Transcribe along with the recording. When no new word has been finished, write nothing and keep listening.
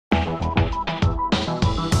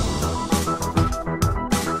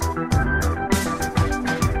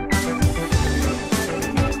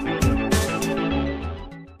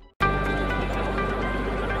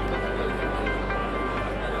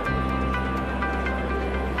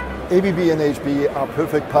ABB and HPE are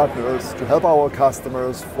perfect partners to help our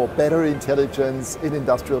customers for better intelligence in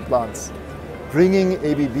industrial plants. Bringing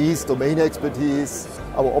ABB's domain expertise,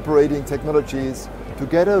 our operating technologies,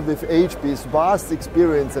 together with HPE's vast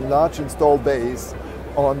experience and large installed base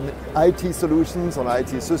on IT solutions, on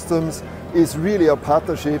IT systems, is really a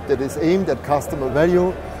partnership that is aimed at customer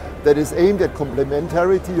value, that is aimed at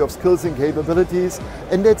complementarity of skills and capabilities,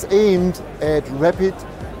 and that's aimed at rapid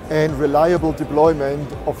and reliable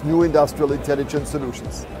deployment of new industrial intelligence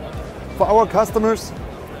solutions. For our customers,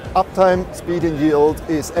 uptime, speed and yield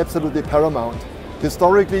is absolutely paramount.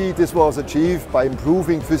 Historically, this was achieved by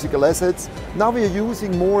improving physical assets. Now we are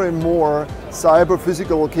using more and more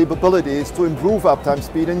cyber-physical capabilities to improve uptime,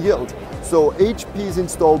 speed and yield. So HPE's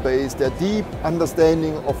installed base, their deep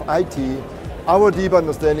understanding of IT, our deep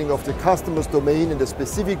understanding of the customer's domain and the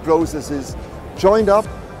specific processes joined up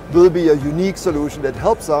will be a unique solution that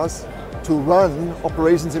helps us to run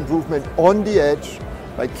operations improvement on the edge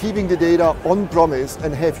by keeping the data on-premise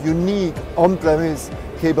and have unique on-premise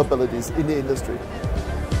capabilities in the industry.